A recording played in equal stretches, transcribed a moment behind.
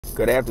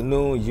Good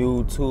afternoon,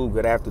 YouTube.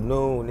 Good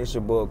afternoon. It's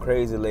your boy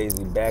Crazy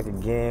Lazy back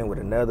again with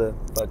another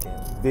fucking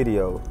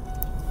video.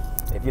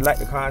 If you like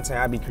the content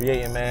I be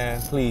creating,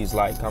 man, please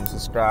like, comment,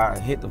 subscribe,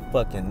 and hit the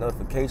fucking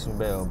notification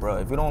bell, bro.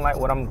 If you don't like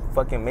what I'm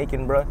fucking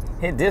making, bro,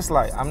 hit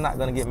dislike. I'm not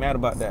gonna get mad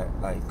about that.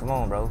 Like, come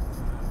on, bro.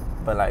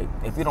 But like,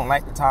 if you don't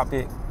like the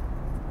topic,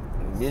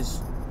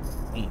 bitch,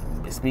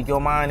 speak your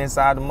mind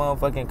inside the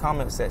motherfucking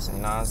comment section.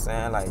 You know what I'm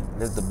saying? Like,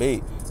 let's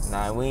debate.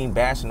 Nah, we ain't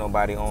bashing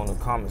nobody on the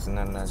comments and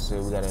none of that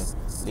shit. We gotta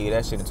leave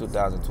that shit in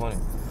 2020.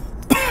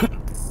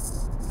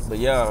 But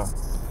yeah,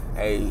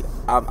 hey,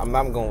 I'm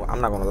not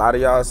gonna lie to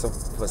y'all. So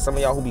for some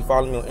of y'all who be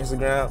following me on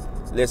Instagram,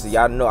 listen,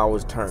 y'all know I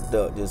was turned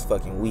up this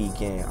fucking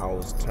weekend. I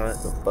was turned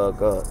the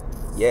fuck up.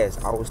 Yes,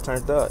 I was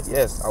turned up.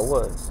 Yes, I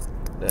was.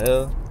 The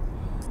hell?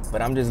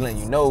 But I'm just letting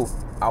you know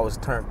I was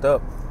turned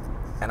up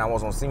and I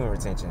was on semen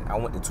retention. I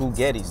went to 2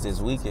 Gettys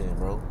this weekend,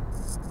 bro.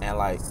 And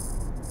like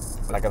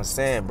I'm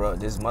saying, bro,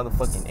 this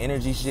motherfucking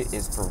energy shit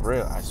is for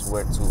real. I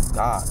swear to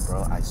God,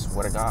 bro. I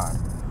swear to God.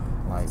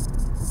 Like,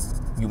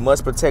 you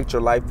must protect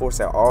your life force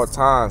at all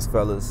times,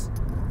 fellas.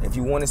 If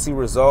you want to see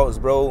results,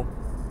 bro,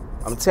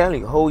 I'm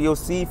telling you, hold your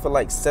seed for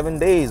like 7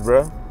 days,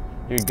 bro.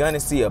 You're gonna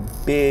see a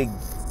big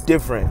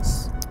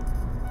difference.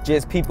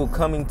 Just people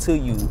coming to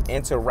you,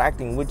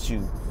 interacting with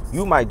you.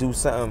 You might do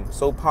something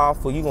so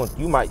powerful. You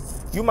might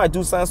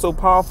do something so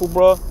powerful,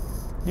 bro.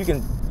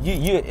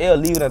 It'll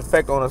leave an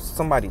effect on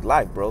somebody's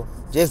life, bro.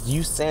 Just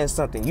you saying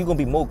something, you're gonna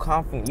be more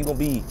confident.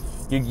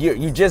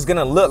 You're just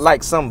gonna look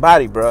like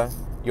somebody, bro.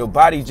 Your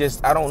body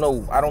just, I don't know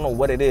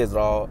what it is,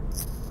 dog.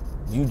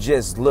 You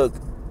just look,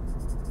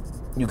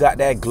 you got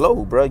that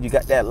glow, bro. You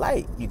got that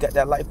light. You got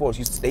that light force.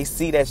 They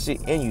see that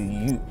shit in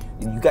you.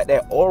 You got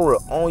that aura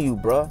on you,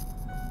 bro.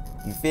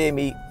 You feel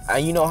me?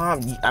 You know how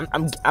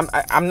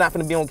I'm not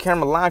gonna be on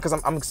camera line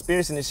because I'm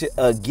experiencing this shit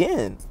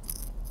again,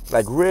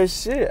 like real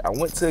shit. I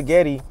went to a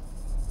Getty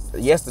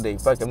yesterday.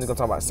 Fuck it, I'm just gonna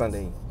talk about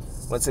Sunday.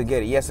 Went to a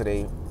Getty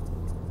yesterday,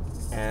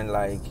 and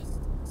like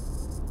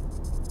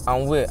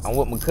I'm with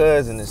my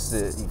cousin and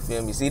shit. You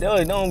feel me? See,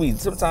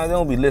 sometimes they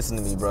don't be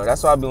listening to me, bro.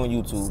 That's why I be on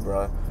YouTube,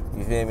 bro.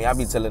 You feel me? I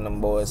be telling them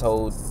boys,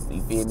 hold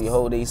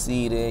they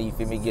seed in. You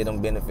feel me? Get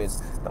them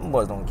benefits. Them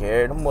boys don't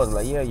care. Them boys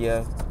like, yeah.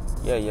 You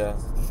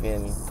feel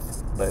me?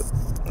 But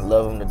I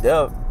love him to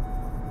death.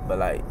 But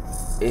like,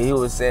 he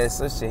was saying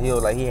such shit. He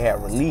was like, he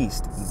had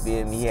released. You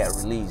feel me? He had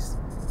released.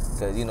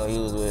 Cause you know he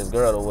was with his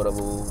girl or whatever.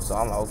 So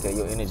I'm like, okay,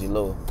 your energy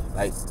low.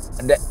 Like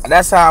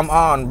that's how I'm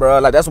on, bro.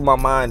 Like that's what my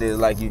mind is.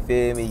 Like, you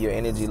feel me? Your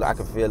energy, I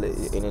can feel it.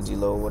 Your energy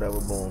low,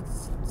 whatever. Boom.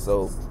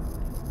 So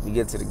we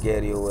get to the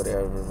Getty or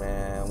whatever,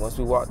 man. Once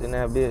we walked in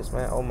that bitch,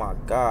 man, oh my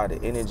God,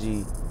 the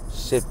energy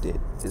shifted.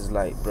 It's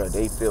like, bro,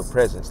 they feel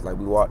presence. Like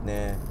we walked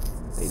in,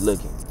 they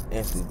looking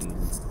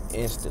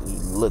instantly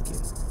looking.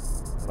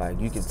 Like,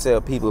 you can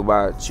tell people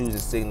by choosing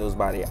signals,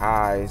 by their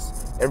eyes,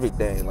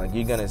 everything. Like,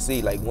 you're gonna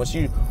see, like, once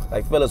you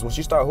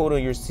start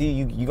holding your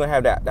seed, you're gonna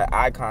have that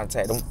eye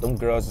contact. Them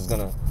girls is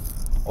gonna,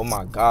 oh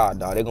my God,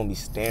 dog, they're gonna be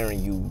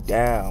staring you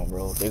down,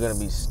 bro. They're gonna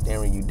be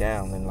staring you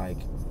down. And like,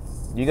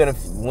 you're gonna,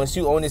 once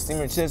you own this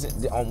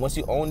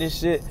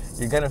shit,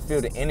 you're gonna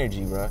feel the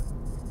energy, bro.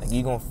 Like,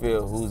 you're gonna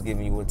feel who's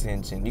giving you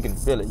attention. You can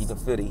feel it. You can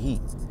feel the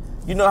heat.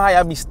 You know how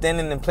y'all be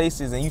standing in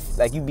places and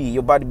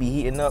your body be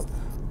heating up?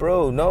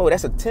 Bro, no,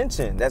 that's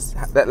attention.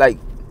 That like,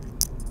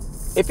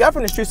 if y'all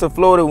from the streets of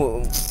Florida,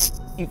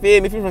 you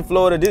feel me? If you're from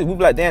Florida, we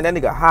be like, damn, that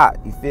nigga hot.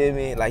 You feel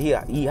me? Like,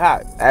 he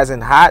hot. As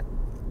in hot,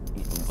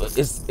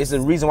 it's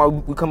a reason why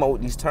we come up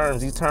with these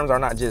terms. These terms are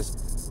not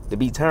just to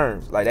be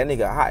terms. Like, that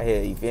nigga hot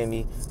here, you feel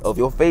me? If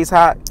your face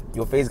hot,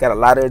 your face got a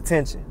lot of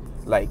attention.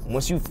 Like,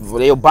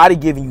 your body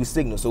giving you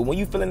signals. So when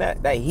you feeling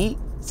that heat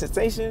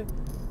sensation,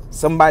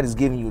 somebody's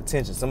giving you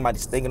attention.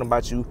 Somebody's thinking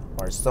about you,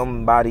 or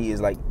somebody is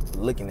like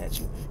looking at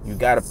you. You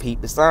gotta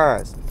peep the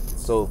signs.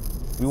 So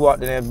we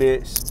walked in that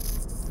bitch,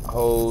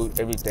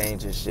 everything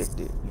just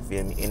shifted. You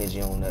feel me?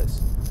 Energy on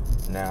us.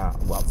 Now,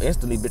 well,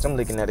 instantly, bitch, I'm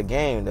looking at the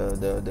game,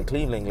 the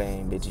Cleveland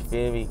game, bitch. You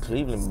feel me?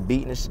 Cleveland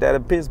beating the shit out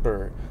of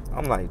Pittsburgh.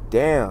 I'm like,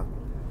 damn,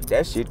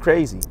 that shit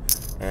crazy.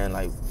 And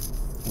like,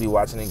 we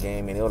watching the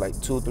game, and it was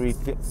like two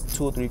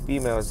or three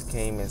females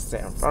came and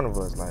sat in front of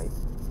us. Like,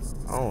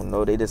 I don't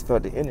know, they just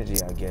felt the energy,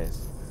 I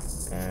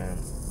guess. And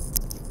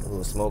we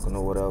was smoking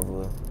or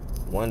whatever.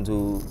 One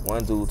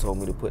dude told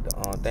me to put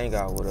the thing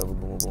out, whatever.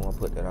 Boom, boom, I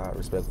put that out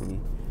respectfully.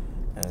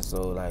 And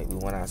so like, we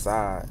went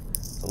outside.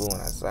 We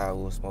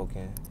were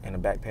smoking in the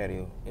back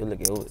patio.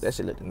 That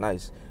shit looked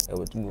nice.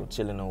 We were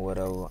chilling or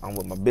whatever. I'm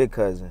with my big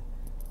cousin.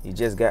 He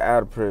just got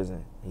out of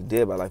prison. He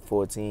did by like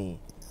 14.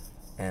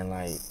 And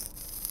like,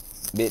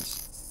 bitch,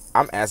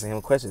 I'm asking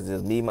him questions.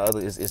 It's me,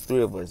 it's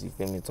 3 of us, you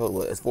feel me, total.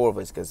 Well, it's 4 of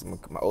us, because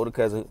my older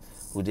cousin,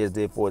 who just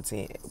did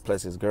 14,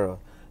 plus his girl.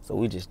 So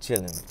we just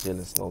chilling,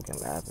 smoking,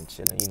 laughing,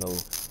 chilling. You know,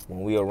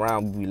 when we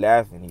around, we be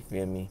laughing, you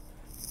feel me?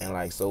 And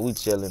like, so we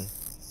chilling.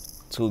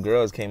 2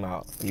 girls came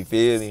out, you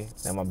feel me?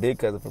 And my big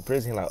cousin from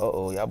prison, he like,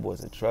 uh-oh, y'all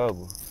boys in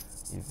trouble,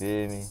 you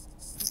feel me?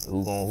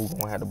 Who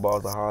gonna have the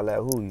balls to holler at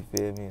who, you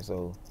feel me?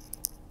 So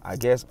I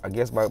guess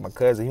my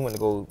cousin, he went to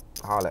go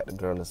holler at the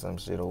girl or some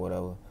shit or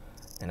whatever.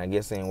 And I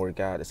guess it didn't work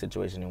out. The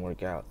situation didn't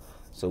work out.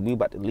 So we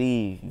about to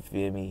leave, you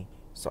feel me?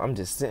 So I'm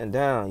just sitting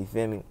down, you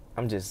feel me?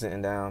 I'm just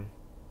sitting down,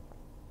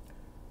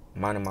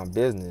 minding my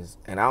business.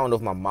 And I don't know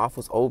if my mouth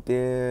was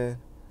open.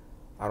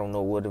 I don't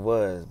know what it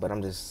was, but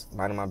I'm just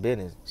minding my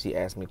business. She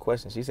asked me a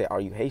question. She said,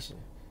 "Are you Haitian?"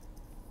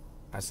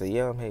 I said,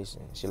 "Yeah, I'm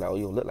Haitian." She like, "Oh,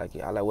 you look like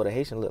it." I like, "What a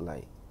Haitian look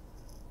like?"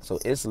 So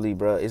instantly,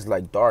 bro, it's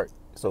like dark.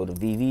 So the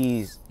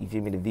VVs, you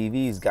feel me? The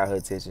VVs got her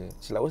attention.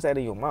 She like, "What's that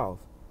in your mouth?"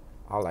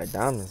 I was like,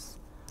 "Diamonds."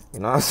 You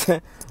know what I'm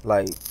saying?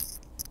 Like,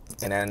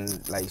 and then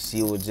like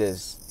she would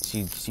just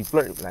she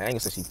flirted. Like I ain't gonna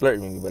say she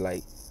flirted with me, but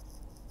like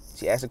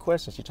she asked a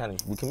question. She trying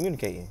to we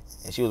communicating,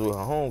 and she was with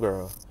her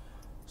homegirl.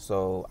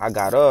 So I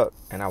got up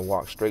and I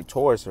walked straight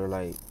towards her.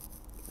 Like,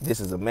 this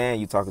is a man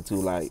you talking to.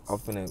 Like I'm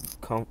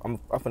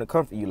finna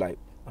comfort you. Like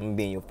I'm gonna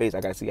be in your face.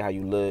 I gotta see how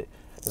you look.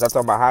 Cause I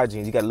talking about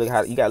hygiene. You gotta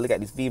look at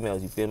these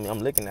females. You feel me? I'm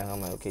looking at her.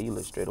 I'm like, okay, you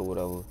look straight or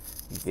whatever.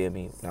 You feel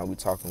me? Now we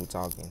talking.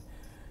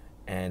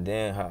 And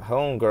then her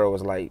homegirl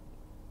was like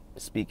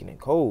speaking in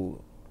code.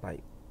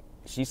 Like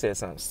she said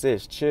something,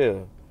 "Sis,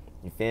 chill."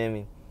 You feel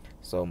me?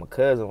 So my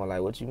cousin was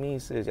like, "What you mean,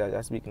 sis?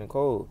 Y'all speaking in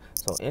code?"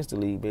 So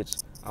instantly,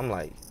 bitch, I'm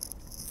like,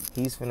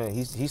 he's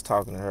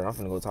talking to her. I'm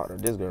finna go talk to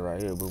this girl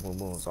right here. Boom, boom,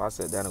 boom. So I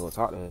sat down to go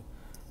talk to her,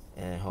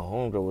 and her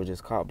homegirl was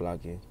just caught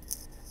blocking.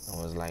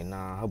 I was like,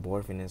 nah, her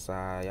boyfriend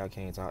inside. Y'all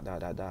can't talk.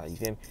 You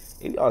feel me?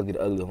 It all get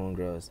ugly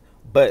homegirls.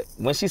 But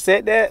when she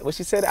said that, I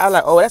was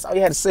like, oh, that's all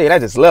you had to say. And I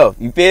just left.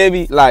 You feel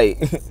me?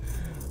 Like,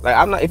 like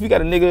I'm not. If you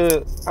got a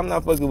nigga, I'm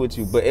not fucking with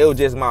you. But it was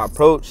just my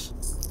approach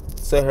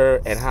to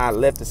her and how I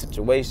left the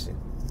situation.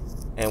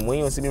 And when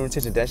you don't see me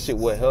retention, that shit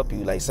will help you.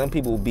 Like some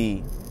people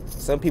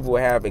will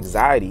have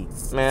anxiety.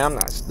 Man, I'm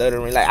not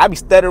stuttering. Like I be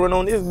stuttering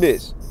on this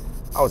bitch.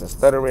 I wasn't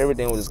stuttering.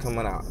 Everything was just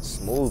coming out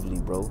smoothly,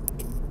 bro.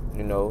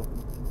 You know.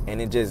 And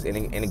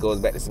it goes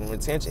back to some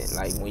retention.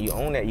 Like when you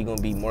own that, you're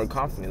gonna be more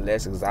confident,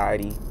 less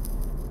anxiety.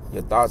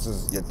 Your thoughts.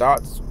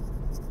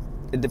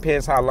 It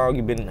depends how long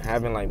you've been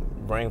having like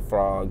brain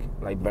fog.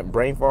 And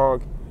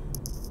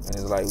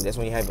it's like that's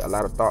when you have a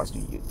lot of thoughts.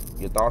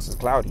 Your thoughts is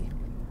cloudy.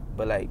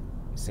 But like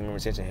semen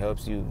retention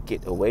helps you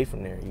get away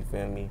from there. You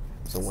feel me?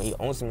 So when you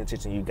own semen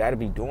retention, you gotta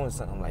be doing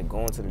something like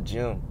going to the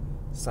gym,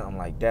 something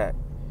like that.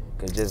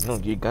 Cause just know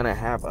you're gonna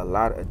have a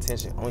lot of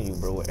attention on you,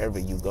 bro, wherever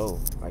you go.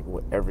 Like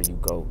wherever you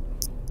go.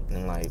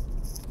 And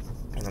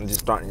I'm just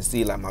starting to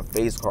see like my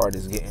face card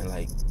is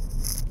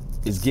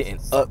getting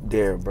up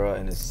there, bro,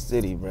 in the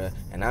city, bro.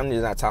 And I'm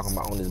just not talking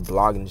about on this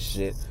blogging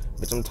shit,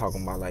 but I'm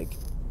talking about like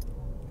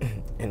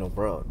in the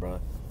world, bro.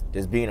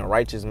 Just being a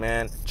righteous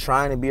man,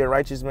 trying to be a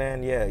righteous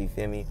man, yeah, you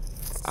feel me?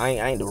 I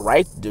ain't the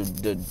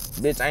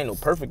bitch, I ain't no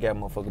perfect ass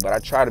motherfucker, but I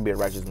try to be a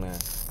righteous man.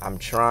 I'm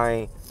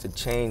trying to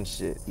change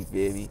shit, you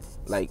feel me?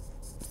 Like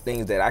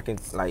things that I can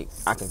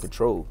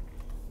control,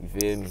 you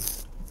feel me?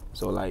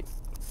 So like,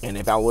 and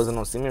if I wasn't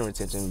on semen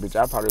retention, bitch,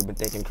 I'd probably been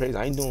thinking crazy.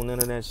 I ain't doing none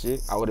of that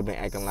shit. I would have been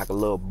acting like a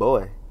little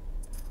boy.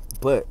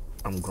 But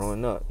I'm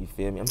growing up, you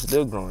feel me? I'm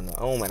still growing up.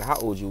 I don't matter how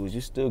old you is, you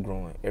still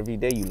growing. Every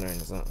day you learning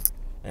something.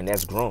 And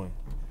that's growing.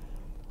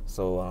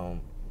 So,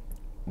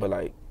 but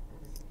like,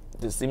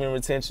 the semen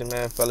retention,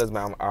 man, fellas,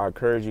 man, I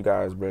encourage you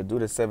guys, bro, do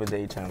the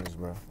 7-day challenge,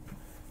 bro.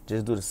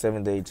 Just do the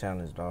 7-day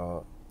challenge,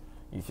 dog.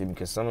 You feel me?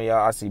 Because some of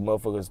y'all, I see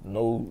motherfuckers,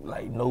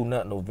 no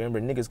nut November.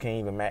 Niggas can't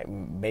even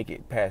make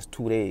it past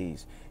 2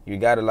 days. You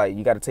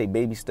gotta take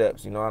baby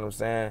steps, you know what I'm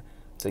saying?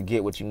 To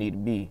get what you need to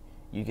be.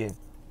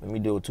 Let me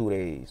do it 2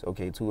 days.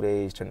 Okay, 2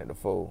 days, turn it to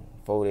 4.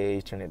 4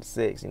 days, turn it to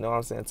 6. You know what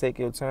I'm saying? Take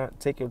your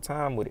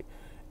time with it.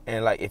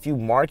 And like, if you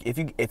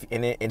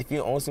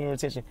own semen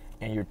retention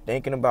and you're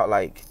thinking about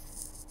like,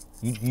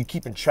 you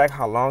keeping track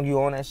how long you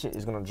own that shit,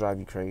 it's gonna drive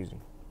you crazy.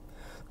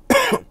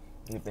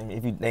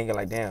 If you thinking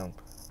like, damn,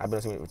 I've been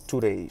on for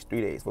 2 days,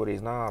 3 days, 4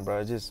 days. Nah, bro,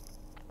 it's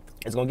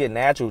gonna get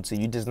natural to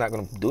you. Just not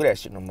gonna do that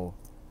shit no more.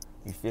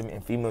 You feel me?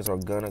 And females are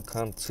gonna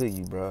come to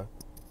you, bro.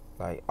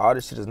 Like all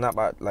this shit is not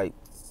about like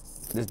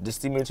this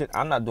semen shit.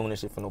 I'm not doing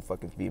this shit for no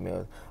fucking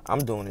females. I'm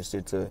doing this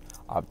shit to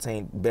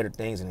obtain better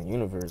things in the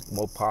universe,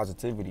 more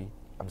positivity.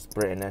 I'm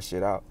spreading that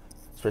shit out,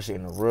 especially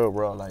in the real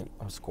world. Like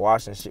I'm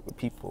squashing shit with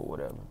people or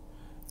whatever,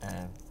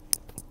 and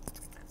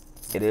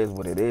it is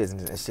what it is, and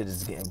this shit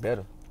is getting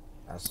better.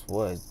 I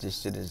swear,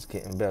 this shit is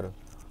getting better.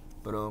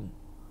 But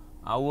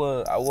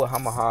I'ma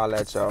holler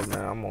at y'all,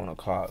 man. I'm on the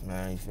clock,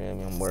 man. You feel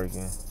me? I'm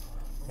working,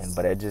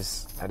 but I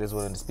just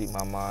wanted to speak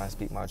my mind,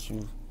 speak my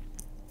truth,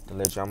 to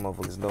let y'all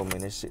motherfuckers know, man.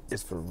 This shit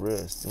is for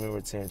real. Semen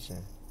retention.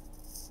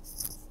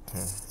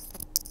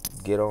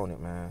 Get on it,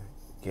 man.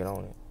 Get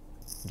on it.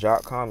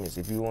 Drop comments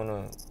if you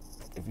wanna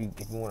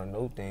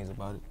know things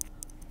about it.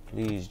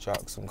 Please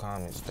drop some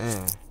comments.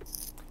 Damn.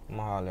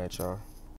 I'ma holler at y'all.